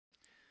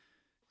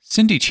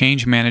Cindy,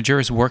 Change Manager,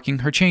 is working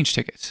her change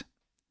tickets.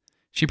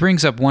 She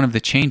brings up one of the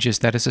changes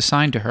that is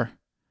assigned to her.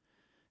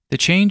 The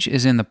change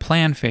is in the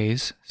plan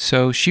phase,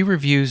 so she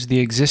reviews the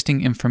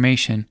existing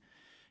information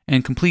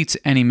and completes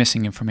any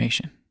missing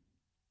information.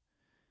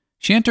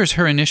 She enters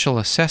her initial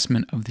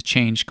assessment of the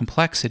change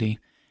complexity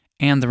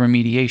and the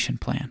remediation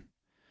plan.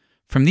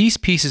 From these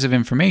pieces of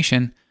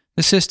information,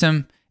 the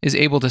system is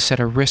able to set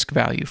a risk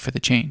value for the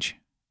change.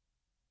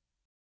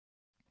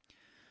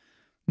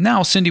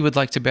 Now, Cindy would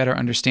like to better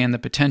understand the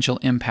potential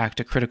impact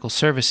to critical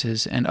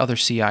services and other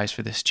CIs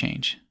for this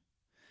change.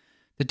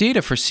 The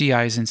data for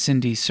CIs in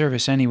Cindy's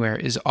Service Anywhere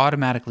is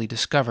automatically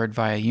discovered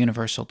via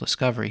Universal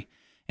Discovery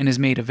and is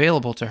made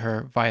available to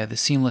her via the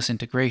seamless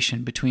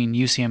integration between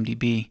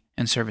UCMDB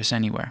and Service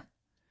Anywhere.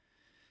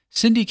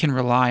 Cindy can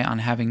rely on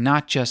having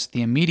not just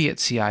the immediate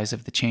CIs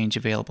of the change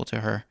available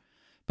to her,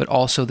 but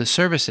also the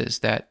services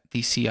that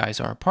these CIs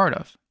are a part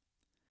of.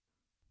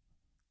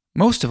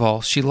 Most of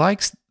all, she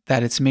likes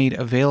that it's made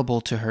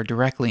available to her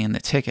directly in the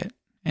ticket,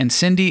 and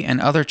Cindy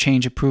and other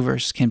change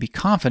approvers can be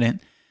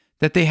confident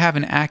that they have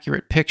an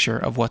accurate picture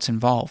of what's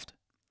involved.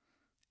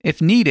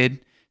 If needed,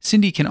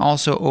 Cindy can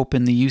also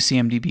open the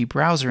UCMDB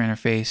browser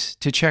interface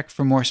to check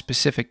for more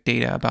specific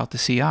data about the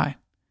CI.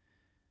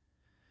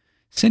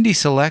 Cindy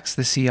selects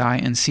the CI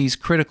and sees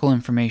critical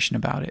information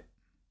about it.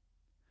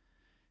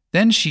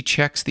 Then she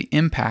checks the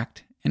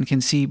impact and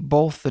can see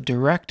both the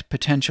direct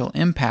potential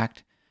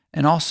impact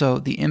and also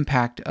the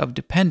impact of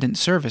dependent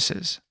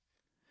services.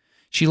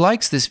 She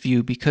likes this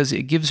view because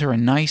it gives her a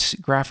nice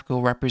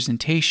graphical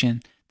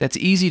representation that's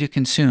easy to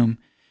consume,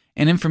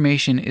 and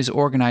information is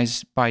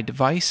organized by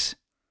device,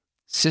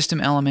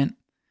 system element,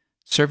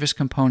 service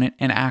component,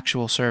 and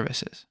actual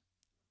services.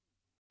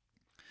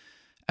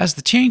 As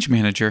the change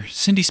manager,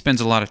 Cindy spends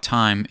a lot of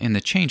time in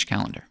the change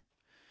calendar.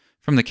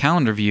 From the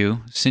calendar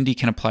view, Cindy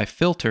can apply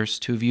filters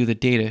to view the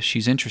data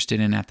she's interested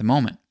in at the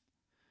moment.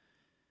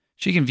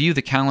 She can view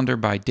the calendar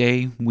by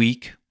day,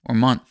 week, or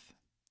month.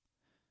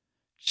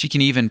 She can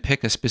even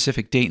pick a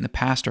specific date in the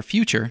past or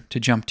future to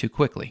jump to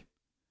quickly.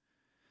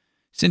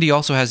 Cindy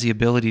also has the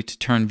ability to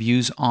turn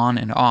views on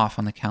and off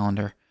on the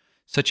calendar,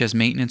 such as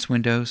maintenance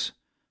windows,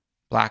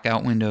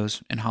 blackout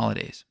windows, and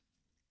holidays.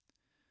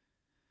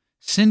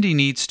 Cindy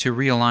needs to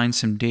realign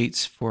some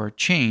dates for a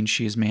change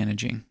she is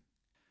managing.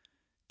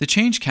 The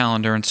change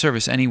calendar in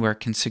Service Anywhere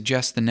can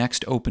suggest the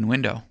next open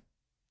window,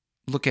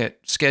 look at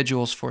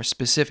schedules for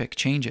specific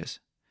changes,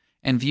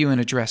 and view and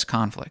address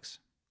conflicts.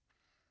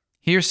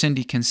 Here,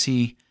 Cindy can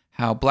see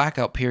how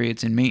blackout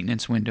periods and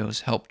maintenance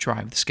windows help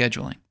drive the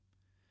scheduling.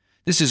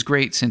 This is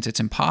great since it's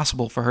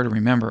impossible for her to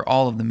remember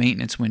all of the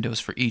maintenance windows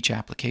for each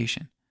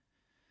application.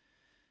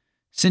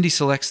 Cindy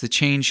selects the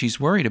change she's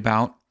worried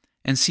about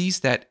and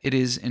sees that it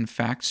is in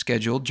fact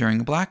scheduled during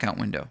a blackout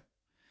window.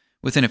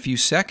 Within a few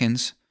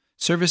seconds,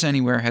 Service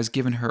Anywhere has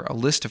given her a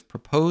list of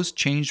proposed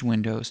changed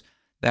windows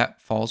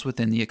that falls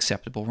within the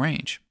acceptable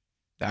range.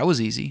 That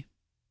was easy.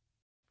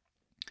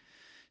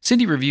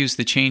 Cindy reviews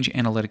the Change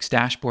Analytics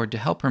dashboard to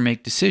help her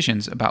make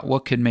decisions about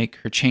what could make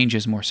her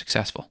changes more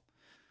successful.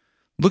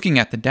 Looking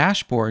at the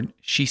dashboard,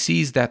 she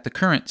sees that the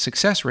current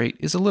success rate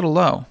is a little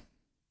low.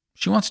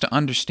 She wants to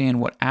understand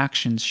what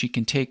actions she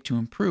can take to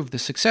improve the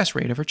success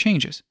rate of her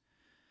changes.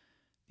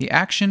 The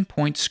Action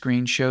Points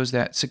screen shows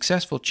that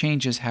successful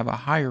changes have a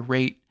higher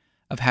rate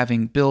of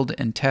having build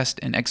and test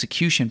and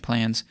execution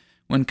plans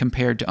when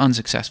compared to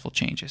unsuccessful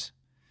changes.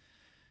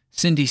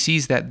 Cindy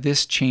sees that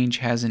this change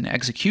has an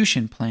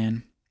execution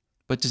plan,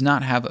 but does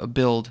not have a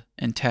build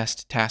and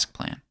test task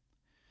plan.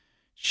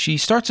 She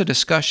starts a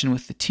discussion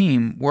with the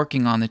team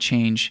working on the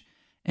change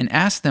and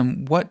asks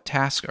them what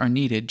tasks are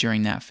needed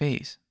during that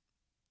phase.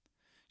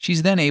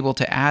 She's then able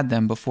to add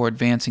them before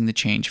advancing the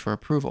change for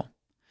approval.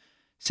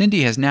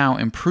 Cindy has now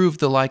improved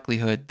the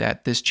likelihood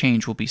that this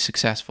change will be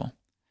successful.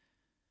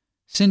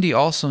 Cindy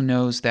also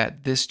knows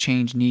that this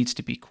change needs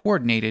to be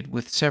coordinated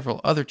with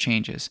several other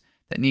changes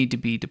that need to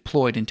be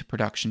deployed into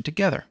production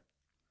together.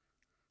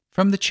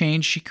 From the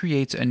change, she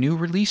creates a new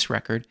release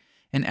record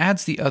and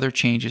adds the other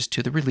changes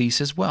to the release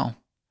as well.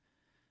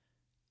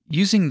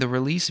 Using the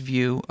release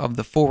view of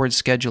the forward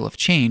schedule of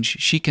change,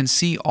 she can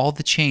see all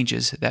the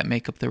changes that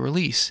make up the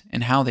release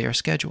and how they are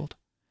scheduled.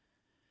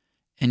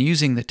 And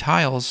using the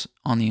tiles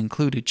on the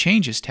Included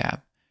Changes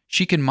tab,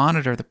 she can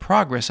monitor the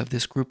progress of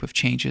this group of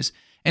changes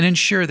and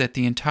ensure that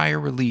the entire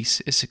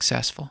release is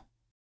successful.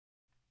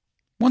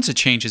 Once a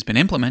change has been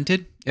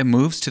implemented, it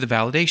moves to the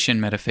validation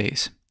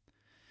metaphase.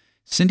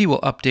 Cindy will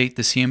update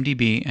the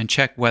CMDB and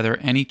check whether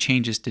any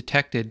changes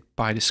detected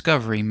by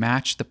discovery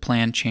match the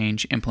planned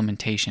change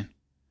implementation.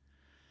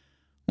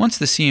 Once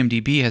the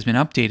CMDB has been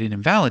updated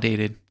and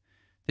validated,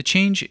 the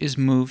change is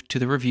moved to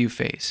the review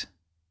phase,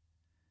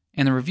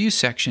 and the review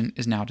section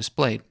is now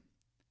displayed.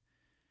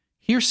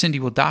 Here, Cindy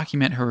will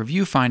document her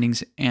review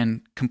findings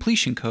and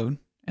completion code,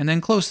 and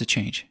then close the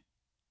change.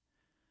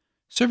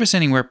 Service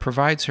Anywhere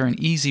provides her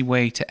an easy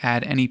way to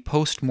add any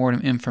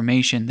post-mortem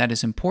information that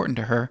is important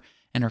to her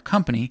and her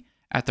company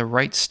at the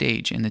right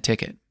stage in the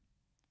ticket.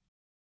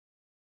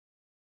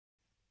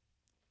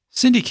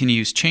 Cindy can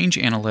use change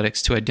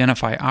analytics to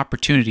identify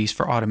opportunities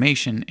for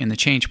automation in the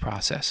change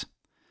process.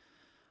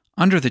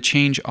 Under the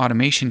Change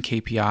Automation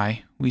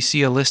KPI, we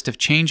see a list of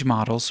change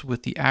models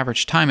with the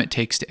average time it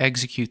takes to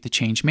execute the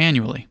change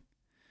manually.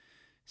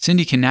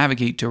 Cindy can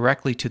navigate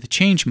directly to the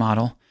change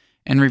model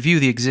and review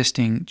the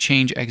existing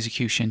change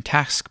execution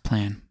task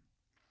plan.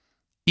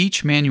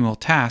 Each manual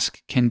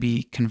task can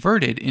be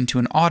converted into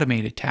an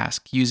automated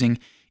task using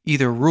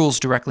either rules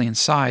directly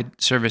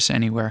inside Service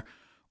Anywhere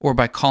or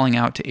by calling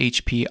out to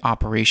HP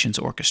Operations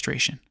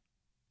Orchestration.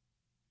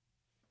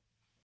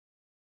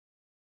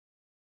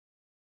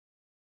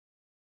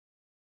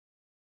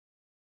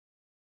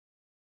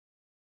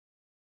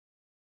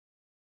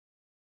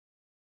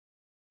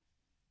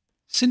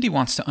 Cindy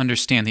wants to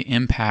understand the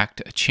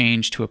impact a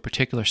change to a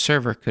particular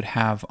server could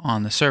have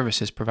on the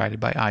services provided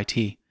by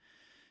IT.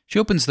 She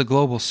opens the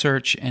global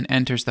search and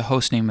enters the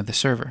hostname of the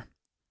server.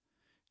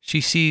 She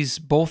sees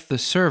both the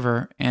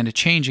server and a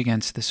change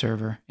against the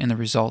server in the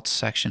results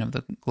section of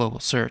the global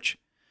search.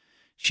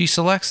 She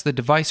selects the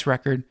device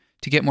record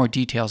to get more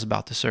details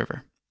about the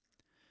server.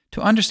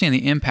 To understand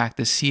the impact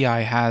the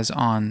CI has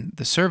on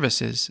the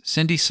services,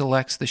 Cindy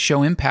selects the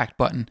Show Impact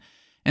button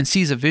and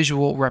sees a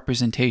visual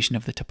representation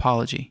of the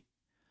topology.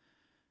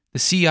 The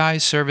CI,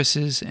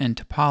 services, and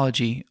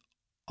topology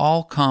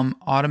all come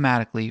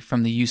automatically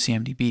from the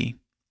UCMDB.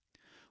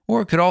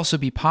 Or it could also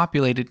be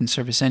populated in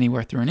Service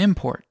Anywhere through an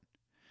import,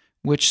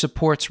 which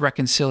supports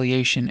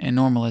reconciliation and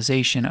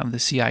normalization of the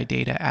CI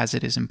data as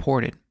it is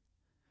imported.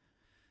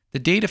 The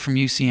data from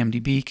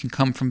UCMDB can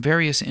come from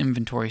various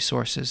inventory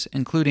sources,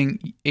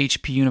 including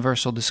HP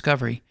Universal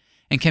Discovery,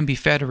 and can be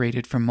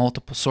federated from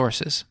multiple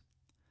sources.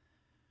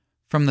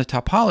 From the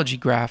topology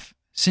graph,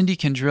 Cindy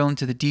can drill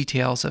into the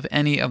details of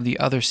any of the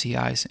other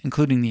CIs,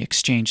 including the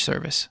Exchange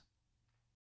service.